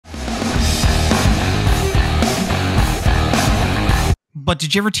But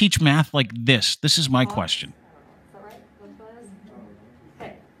did you ever teach math like this? This is my question.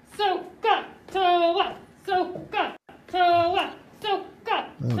 Okay. So good. So what? So good. So what? So good.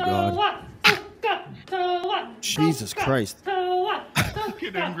 Oh, So what? So good. So what? Jesus Christ. So what? Look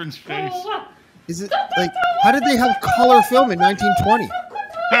at Ingrid's face. Is it like, how did they have color film in 1920?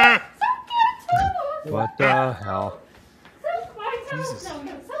 What the hell? Jesus.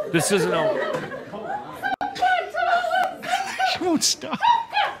 This isn't a... She won't stop.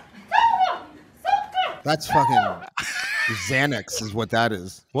 That's fucking Xanax is what that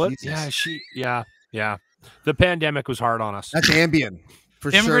is. What? Jesus. Yeah. The pandemic was hard on us. That's Ambien.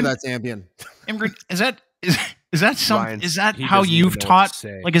 For sure, that's Ambien. Ingrid, is that something? Ryan, Is that he how doesn't you've even know what taught? to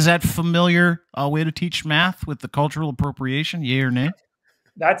say. Like, is that familiar way to teach math with the cultural appropriation? Yay or nay?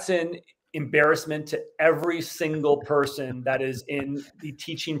 That's an embarrassment to every single person that is in the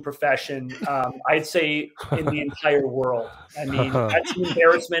teaching profession. I'd say in the entire world. I mean, that's an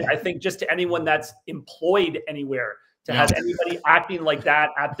embarrassment. I think just to anyone that's employed anywhere, to have anybody acting like that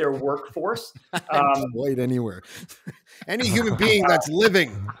at their workforce. Employed anywhere. Any human being that's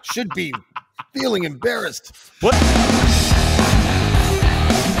living should be feeling embarrassed. What?